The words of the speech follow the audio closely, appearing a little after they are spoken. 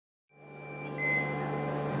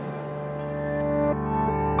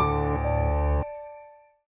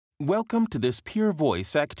Welcome to this Peer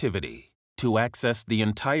Voice activity. To access the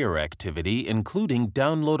entire activity, including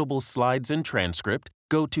downloadable slides and transcript,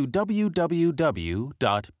 go to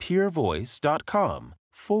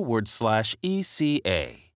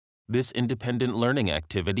www.peervoice.com/ECA. This independent learning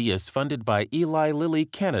activity is funded by Eli Lilly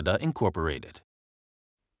Canada Incorporated.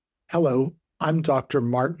 Hello, I'm Dr.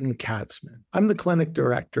 Martin Katzman. I'm the clinic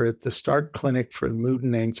director at the START Clinic for Mood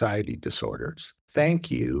and Anxiety Disorders.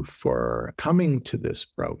 Thank you for coming to this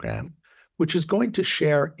program, which is going to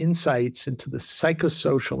share insights into the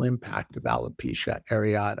psychosocial impact of alopecia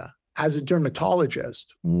areata. As a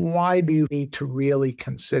dermatologist, why do you need to really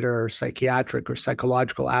consider psychiatric or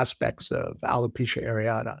psychological aspects of alopecia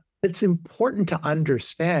areata? It's important to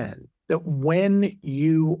understand that when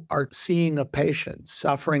you are seeing a patient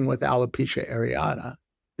suffering with alopecia areata,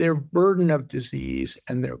 their burden of disease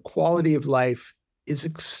and their quality of life is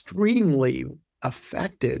extremely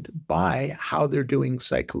affected by how they're doing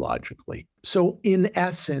psychologically. So in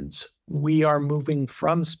essence, we are moving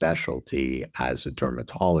from specialty as a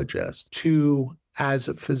dermatologist to, as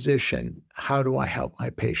a physician, how do I help my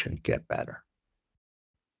patient get better?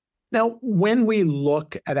 Now, when we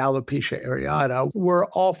look at alopecia areata, we're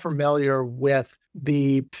all familiar with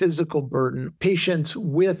the physical burden. Patients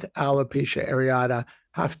with alopecia areata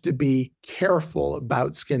have to be careful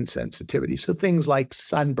about skin sensitivity. So things like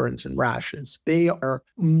sunburns and rashes, they are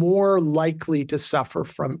more likely to suffer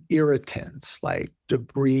from irritants like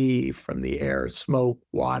debris from the air, smoke,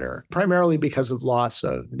 water, primarily because of loss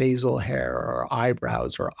of nasal hair or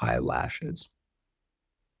eyebrows or eyelashes.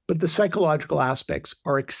 But the psychological aspects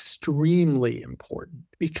are extremely important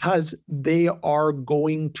because they are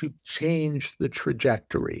going to change the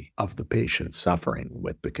trajectory of the patient suffering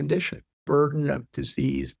with the condition. Burden of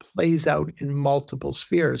disease plays out in multiple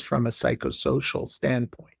spheres from a psychosocial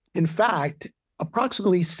standpoint. In fact,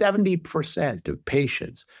 approximately 70% of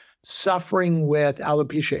patients suffering with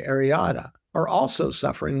alopecia areata are also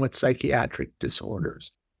suffering with psychiatric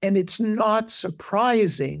disorders. And it's not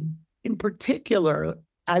surprising, in particular,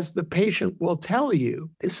 as the patient will tell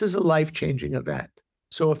you, this is a life-changing event.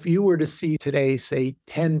 So if you were to see today, say,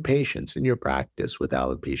 10 patients in your practice with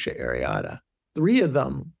alopecia areata, 3 of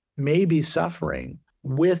them may be suffering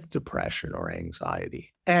with depression or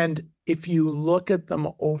anxiety. And if you look at them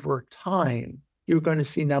over time, you're going to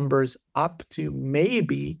see numbers up to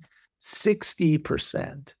maybe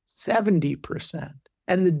 60%, 70%.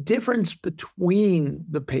 And the difference between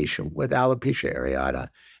the patient with alopecia areata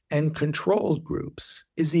and control groups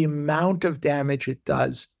is the amount of damage it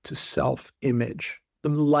does to self-image, the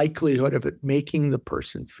likelihood of it making the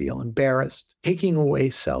person feel embarrassed, taking away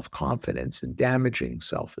self-confidence, and damaging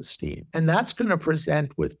self-esteem. And that's going to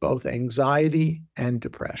present with both anxiety and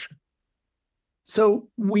depression. So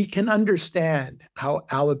we can understand how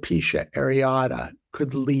alopecia areata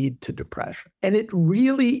could lead to depression. And it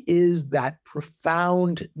really is that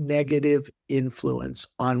profound negative influence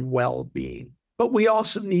on well-being. But we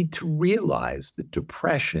also need to realize that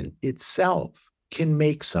depression itself can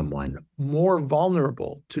make someone more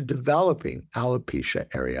vulnerable to developing alopecia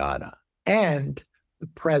areata. And the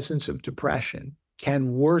presence of depression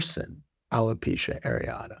can worsen alopecia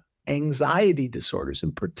areata. Anxiety disorders,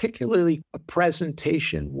 and particularly a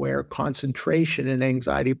presentation where concentration and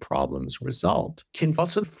anxiety problems result, can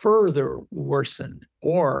also further worsen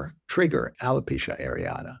or trigger alopecia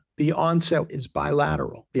areata. The onset is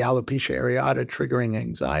bilateral, the alopecia areata triggering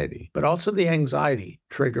anxiety, but also the anxiety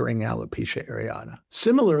triggering alopecia areata.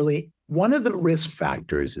 Similarly, one of the risk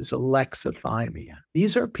factors is alexithymia.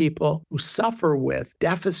 These are people who suffer with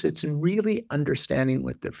deficits in really understanding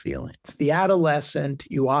what they're feeling. It's the adolescent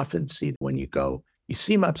you often see when you go, you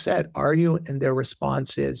seem upset, are you? And their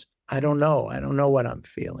response is, I don't know what I'm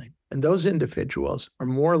feeling. And those individuals are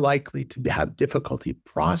more likely to have difficulty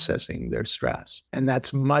processing their stress. And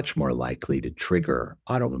that's much more likely to trigger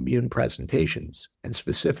autoimmune presentations, and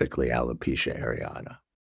specifically alopecia areata.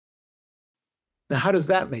 Now, how does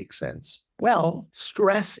that make sense? Well,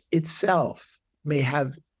 stress itself may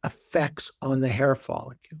have effects on the hair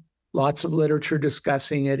follicle. Lots of literature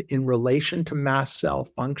discussing it in relation to mast cell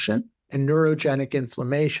function and neurogenic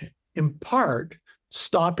inflammation. In part,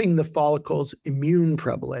 stopping the follicle's immune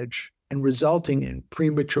privilege and resulting in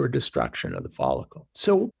premature destruction of the follicle.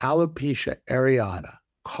 So alopecia areata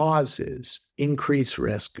causes increased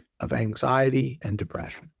risk of anxiety and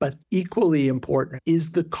depression. But equally important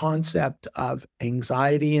is the concept of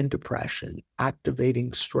anxiety and depression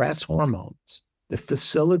activating stress hormones that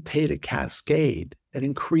facilitate a cascade that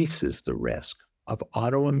increases the risk of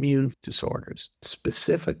autoimmune disorders,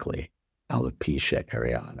 specifically alopecia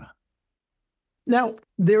areata. Now,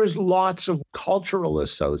 there's lots of cultural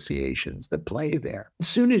associations that play there. As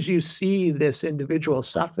soon as you see this individual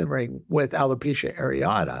suffering with alopecia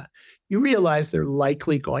areata, you realize they're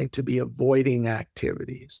likely going to be avoiding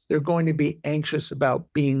activities. They're going to be anxious about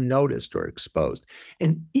being noticed or exposed.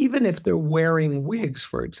 And even if they're wearing wigs,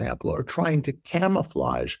 for example, or trying to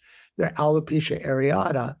camouflage their alopecia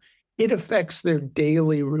areata, it affects their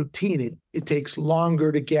daily routine. It takes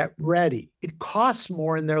longer to get ready. It costs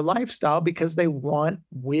more in their lifestyle because they want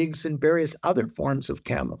wigs and various other forms of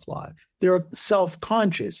camouflage. They're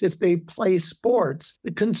self-conscious. If they play sports,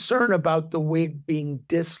 the concern about the wig being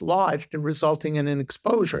dislodged and resulting in an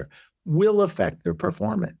exposure will affect their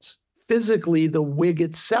performance. Physically, the wig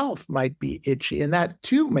itself might be itchy, and that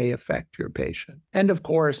too may affect your patient. And of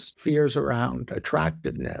course, fears around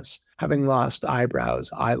attractiveness, having lost eyebrows,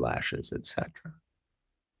 eyelashes, etc.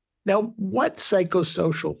 Now, what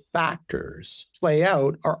psychosocial factors play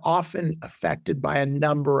out are often affected by a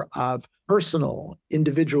number of personal,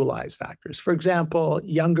 individualized factors. For example,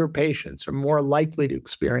 younger patients are more likely to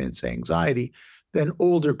experience anxiety than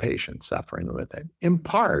older patients suffering with it, in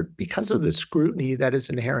part because of the scrutiny that is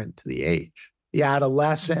inherent to the age. The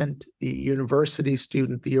adolescent, the university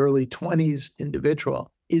student, the early 20s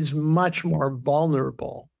individual is much more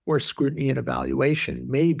vulnerable where scrutiny and evaluation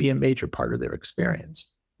may be a major part of their experience.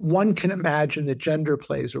 One can imagine that gender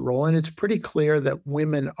plays a role, and it's pretty clear that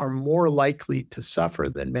women are more likely to suffer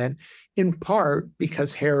than men, in part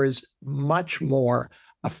because hair is much more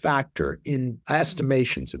a factor in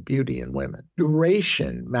estimations of beauty in women.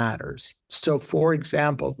 Duration matters. So, for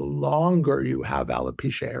example, the longer you have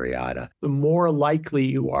alopecia areata, the more likely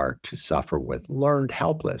you are to suffer with learned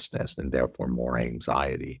helplessness and therefore more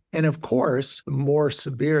anxiety. And of course, the more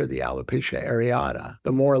severe the alopecia areata,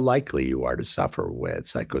 the more likely you are to suffer with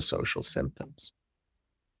psychosocial symptoms.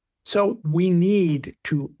 So we need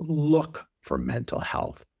to look for mental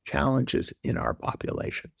health challenges in our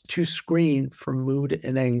populations to screen for mood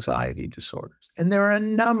and anxiety disorders. And there are a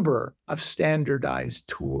number of standardized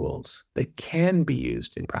tools that can be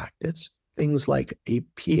used in practice, things like a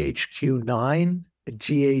PHQ-9, a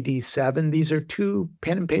GAD-7. These are two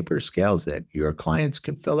pen and paper scales that your clients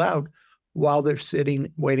can fill out while they're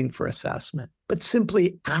sitting waiting for assessment. But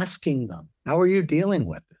simply asking them, how are you dealing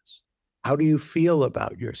with this? How do you feel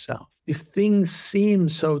about yourself? If things seem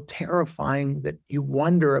so terrifying that you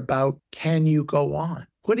wonder about, can you go on?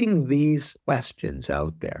 Putting these questions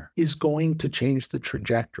out there is going to change the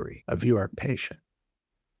trajectory of your patient.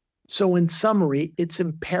 So in summary, it's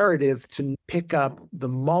imperative to pick up the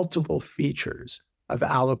multiple features of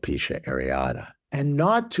alopecia areata and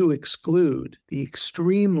not to exclude the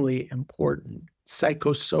extremely important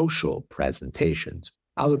psychosocial presentations.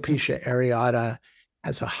 Alopecia areata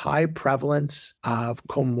has a high prevalence of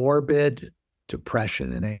comorbid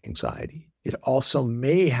depression and anxiety. It also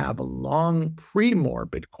may have a long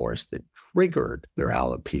premorbid course that triggered their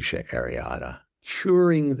alopecia areata.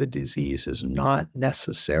 Curing the disease is not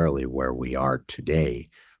necessarily where we are today,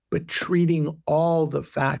 but treating all the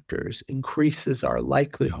factors increases our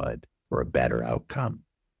likelihood for a better outcome.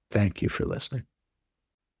 Thank you for listening.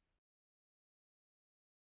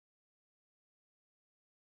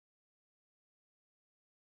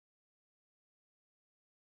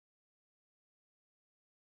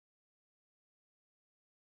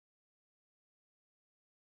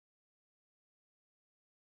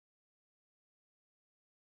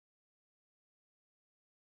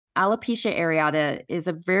 Alopecia areata is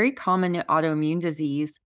a very common autoimmune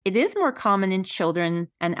disease. It is more common in children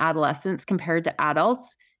and adolescents compared to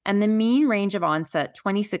adults. And the mean range of onset,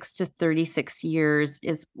 26 to 36 years,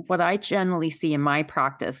 is what I generally see in my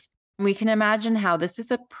practice. We can imagine how this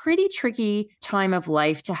is a pretty tricky time of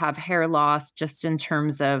life to have hair loss, just in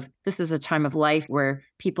terms of this is a time of life where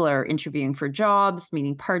people are interviewing for jobs,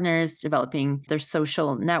 meeting partners, developing their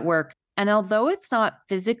social network. And although it's not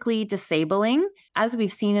physically disabling, as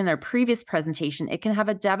we've seen in our previous presentation, it can have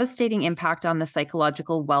a devastating impact on the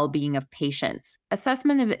psychological well-being of patients.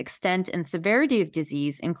 Assessment of extent and severity of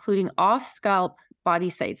disease, including off-scalp body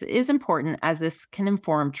sites, is important as this can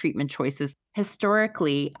inform treatment choices.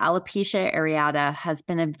 Historically, alopecia areata has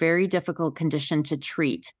been a very difficult condition to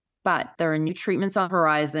treat, but there are new treatments on the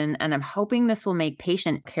horizon, and I'm hoping this will make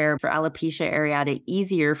patient care for alopecia areata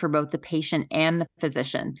easier for both the patient and the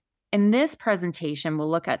physician. In this presentation, we'll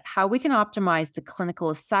look at how we can optimize the clinical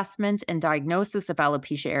assessment and diagnosis of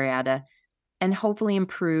alopecia areata and hopefully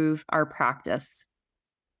improve our practice.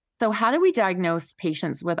 So how do we diagnose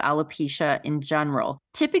patients with alopecia in general?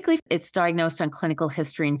 Typically, it's diagnosed on clinical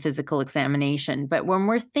history and physical examination. But when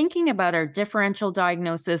we're thinking about our differential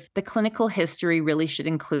diagnosis, the clinical history really should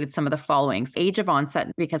include some of the following. Age of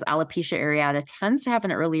onset, because alopecia areata tends to have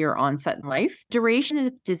an earlier onset in life. Duration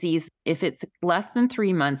of disease, if it's less than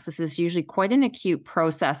 3 months, this is usually quite an acute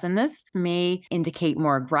process, and this may indicate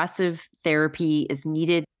more aggressive therapy is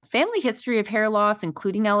needed. Family history of hair loss,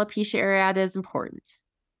 including alopecia areata, is important.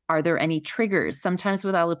 Are there any triggers? Sometimes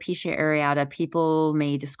with alopecia areata, people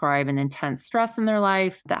may describe an intense stress in their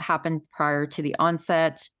life that happened prior to the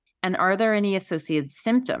onset. And are there any associated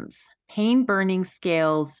symptoms? Pain, burning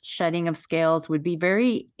scales, shedding of scales would be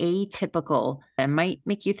very atypical and might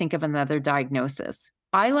make you think of another diagnosis.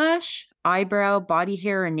 Eyelash, eyebrow, body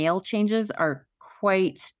hair, and nail changes are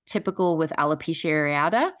quite typical with alopecia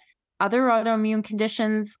areata. Other autoimmune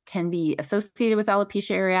conditions can be associated with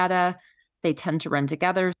alopecia areata. They tend to run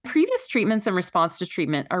together. Previous treatments and response to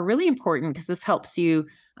treatment are really important because this helps you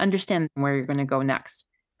understand where you're going to go next.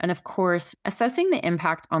 And of course, assessing the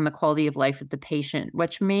impact on the quality of life of the patient,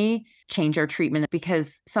 which may change our treatment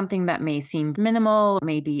because something that may seem minimal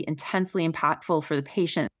may be intensely impactful for the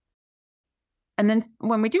patient. And then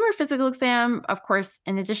when we do our physical exam, of course,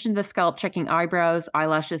 in addition to the scalp, checking eyebrows,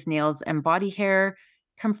 eyelashes, nails, and body hair,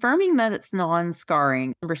 confirming that it's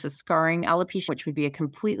non-scarring versus scarring alopecia, which would be a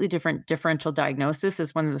completely different differential diagnosis,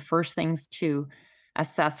 is one of the first things to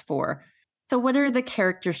assess for. So what are the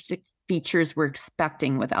characteristic features we're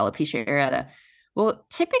expecting with alopecia areata? Well,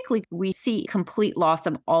 typically we see complete loss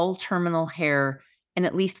of all terminal hair and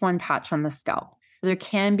at least one patch on the scalp. There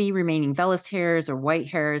can be remaining vellus hairs or white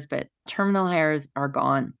hairs, but terminal hairs are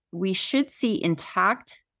gone. We should see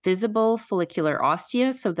intact, visible follicular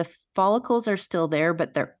ostia. So the follicles are still there,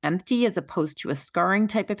 but they're empty as opposed to a scarring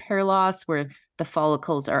type of hair loss where the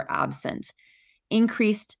follicles are absent.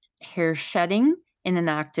 Increased hair shedding in an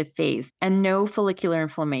active phase and no follicular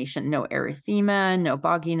inflammation, no erythema, no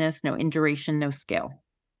bogginess, no induration, no scale.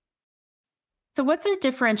 So what's our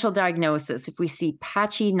differential diagnosis if we see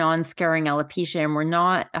patchy, non-scarring alopecia and we're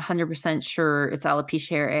not 100% sure it's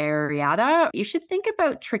alopecia areata? You should think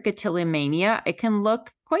about trichotillomania. It can look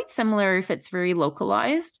quite similar if it's very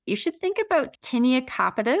localized. You should think about tinea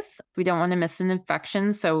capitis. We don't want to miss an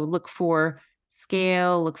infection, so look for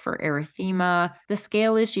scale, look for erythema. The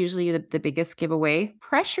scale is usually the biggest giveaway.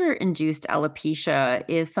 Pressure-induced alopecia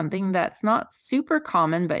is something that's not super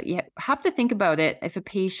common, but you have to think about it. If a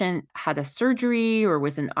patient had a surgery or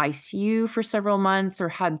was in ICU for several months or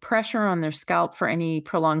had pressure on their scalp for any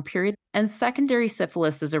prolonged period. And secondary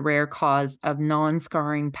syphilis is a rare cause of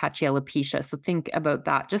non-scarring patchy alopecia. So think about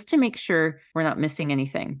that just to make sure we're not missing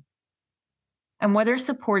anything. And what are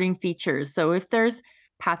supporting features? So if there's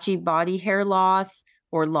patchy body hair loss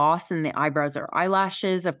or loss in the eyebrows or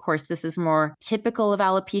eyelashes, of course, this is more typical of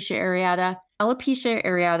alopecia areata. Alopecia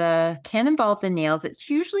areata can involve the nails.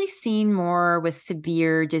 It's usually seen more with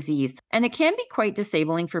severe disease, and it can be quite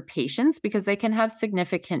disabling for patients because they can have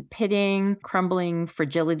significant pitting, crumbling,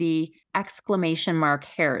 fragility, exclamation mark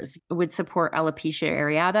hairs would support alopecia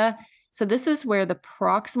areata. So this is where the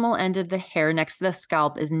proximal end of the hair next to the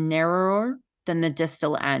scalp is narrower than the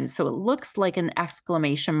distal end. So it looks like an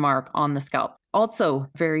exclamation mark on the scalp. Also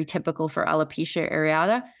very typical for alopecia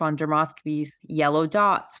areata on dermoscopies, yellow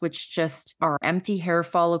dots, which just are empty hair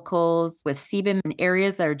follicles with sebum in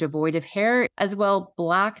areas that are devoid of hair, as well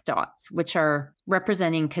black dots, which are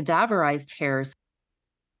representing cadaverized hairs.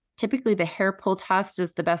 Typically, the hair pull test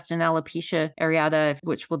is the best in alopecia areata,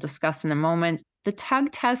 which we'll discuss in a moment. The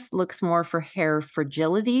tug test looks more for hair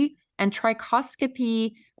fragility, and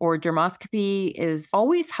trichoscopy or dermoscopy is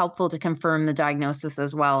always helpful to confirm the diagnosis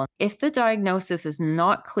as well. If the diagnosis is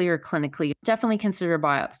not clear clinically, definitely consider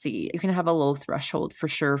biopsy. You can have a low threshold for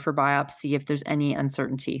sure for biopsy if there's any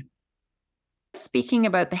uncertainty. Speaking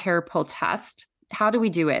about the hair pull test, how do we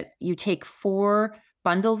do it? You take 4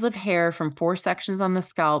 bundles of hair from 4 sections on the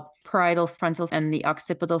scalp, parietal, frontal, and the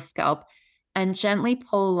occipital scalp, and gently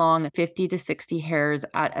pull along 50 to 60 hairs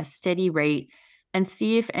at a steady rate and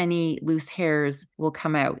see if any loose hairs will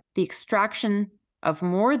come out. The extraction of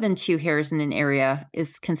more than 2 hairs in an area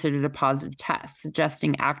is considered a positive test,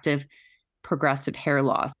 suggesting active progressive hair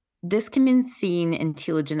loss. This can be seen in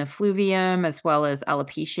telogen effluvium as well as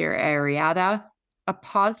alopecia areata. A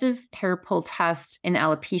positive hair pull test in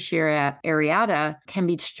alopecia areata can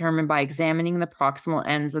be determined by examining the proximal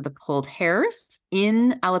ends of the pulled hairs.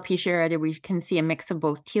 In alopecia areata, we can see a mix of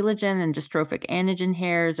both telogen and dystrophic anagen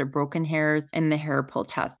hairs or broken hairs in the hair pull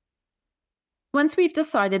test. Once we've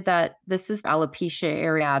decided that this is alopecia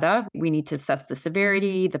areata, we need to assess the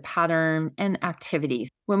severity, the pattern, and activity.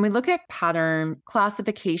 When we look at pattern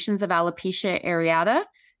classifications of alopecia areata,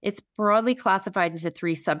 it's broadly classified into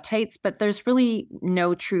 3 subtypes, but there's really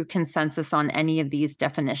no true consensus on any of these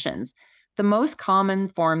definitions. The most common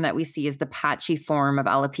form that we see is the patchy form of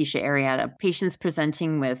alopecia areata, patients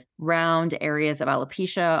presenting with round areas of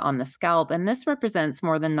alopecia on the scalp, and this represents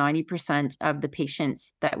more than 90% of the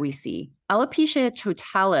patients that we see. Alopecia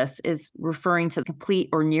totalis is referring to complete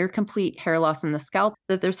or near complete hair loss in the scalp,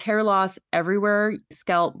 that there's hair loss everywhere,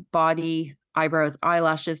 scalp, body, eyebrows,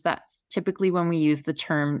 eyelashes. That's typically when we use the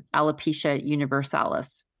term alopecia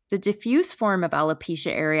universalis. The diffuse form of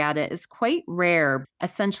alopecia areata is quite rare.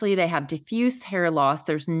 Essentially, they have diffuse hair loss.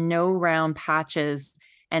 There's no round patches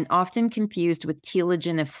and often confused with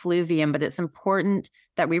telogen effluvium, but it's important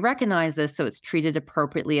that we recognize this so it's treated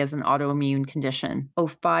appropriately as an autoimmune condition.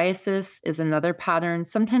 Ophiasis is another pattern,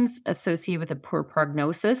 sometimes associated with a poor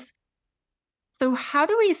prognosis. So how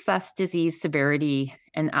do we assess disease severity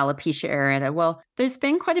in alopecia areata? Well, there's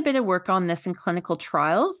been quite a bit of work on this in clinical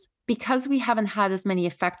trials. Because we haven't had as many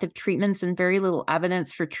effective treatments and very little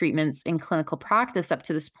evidence for treatments in clinical practice up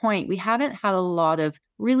to this point, we haven't had a lot of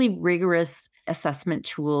really rigorous assessment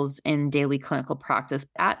tools in daily clinical practice.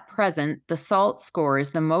 At present, the SALT score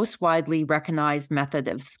is the most widely recognized method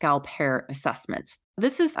of scalp hair assessment.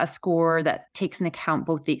 This is a score that takes into account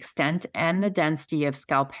both the extent and the density of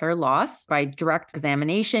scalp hair loss by direct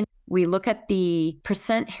examination. We look at the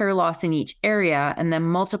percent hair loss in each area and then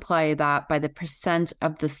multiply that by the percent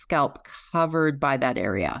of the scalp covered by that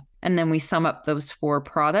area. And then we sum up those 4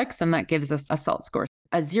 products, and that gives us a SALT score.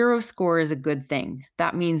 A 0 score is a good thing.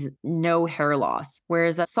 That means no hair loss.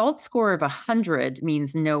 Whereas a SALT score of 100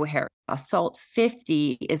 means no hair. A SALT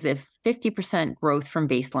 50 is a 50% growth from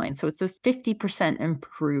baseline. So it's a 50%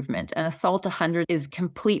 improvement. And a SALT 100 is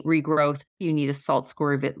complete regrowth. You need a SALT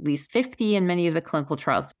score of at least 50 in many of the clinical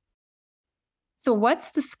trials. So what's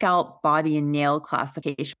the scalp, body, and nail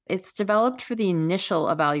classification? It's developed for the initial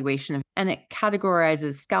evaluation, and it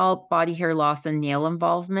categorizes scalp, body hair loss, and nail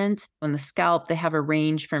involvement. On the scalp, they have a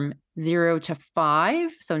range from 0 to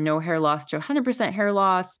 5, so no hair loss to 100% hair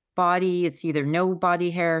loss. Body, it's either no body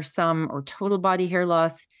hair, some, or total body hair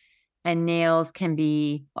loss. And nails can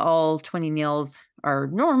be all 20 nails are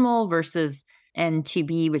normal versus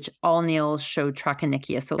N2B, which all nails show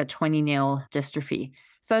trichonychia, so a 20 nail dystrophy.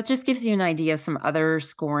 So it just gives you an idea of some other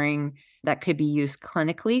scoring that could be used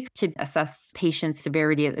clinically to assess patient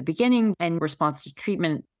severity at the beginning and response to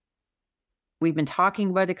treatment. We've been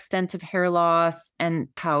talking about extent of hair loss and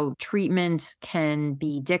how treatment can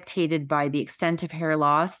be dictated by the extent of hair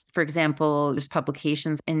loss. For example, there's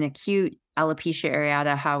publications in acute alopecia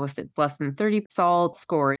areata, how if it's less than 30 SALT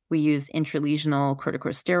score, we use intralesional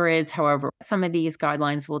corticosteroids. However, some of these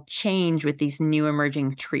guidelines will change with these new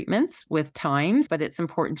emerging treatments with times, but it's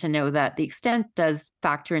important to know that the extent does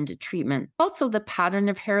factor into treatment. Also, the pattern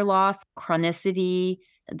of hair loss, chronicity,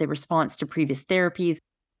 the response to previous therapies,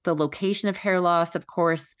 the location of hair loss, of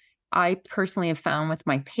course. I personally have found with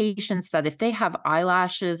my patients that if they have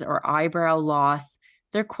eyelashes or eyebrow loss,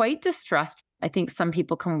 they're quite distressed. I think some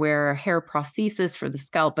people can wear hair prosthesis for the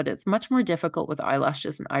scalp, but it's much more difficult with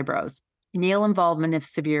eyelashes and eyebrows. Nail involvement, if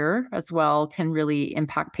severe as well, can really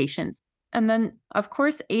impact patients. And then, of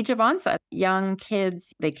course, age of onset. Young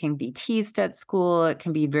kids, they can be teased at school. It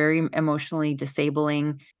can be very emotionally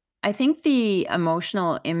disabling. I think the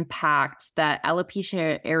emotional impact that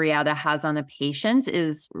alopecia areata has on a patient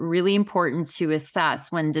is really important to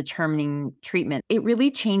assess when determining treatment. It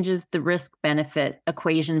really changes the risk-benefit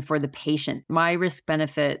equation for the patient. My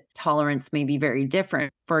risk-benefit tolerance may be very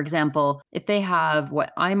different. For example, if they have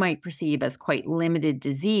what I might perceive as quite limited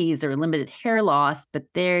disease or limited hair loss, but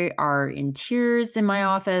they are in tears in my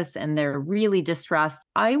office and they're really distressed,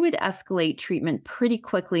 I would escalate treatment pretty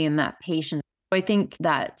quickly in that patient. I think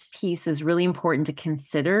that piece is really important to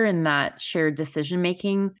consider in that shared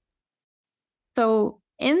decision-making. So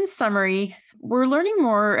in summary, we're learning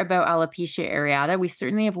more about alopecia areata. We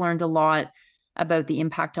certainly have learned a lot about the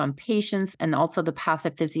impact on patients and also the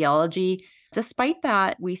pathophysiology. Despite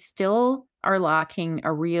that, we still are lacking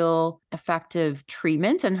a real effective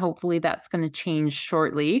treatment, and hopefully that's going to change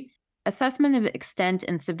shortly. Assessment of extent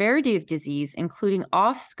and severity of disease, including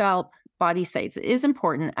off-scalp body sites, is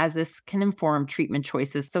important as this can inform treatment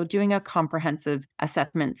choices. So doing a comprehensive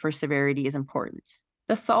assessment for severity is important.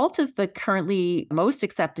 The SALT is the currently most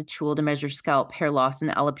accepted tool to measure scalp hair loss in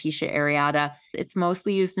alopecia areata. It's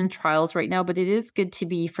mostly used in trials right now, but it is good to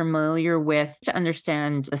be familiar with to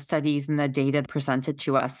understand the studies and the data presented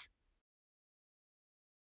to us.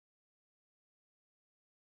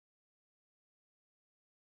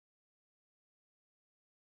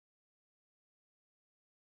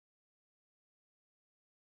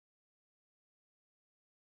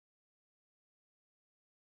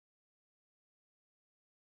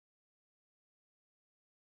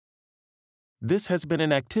 This has been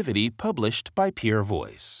an activity published by Peer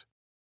Voice.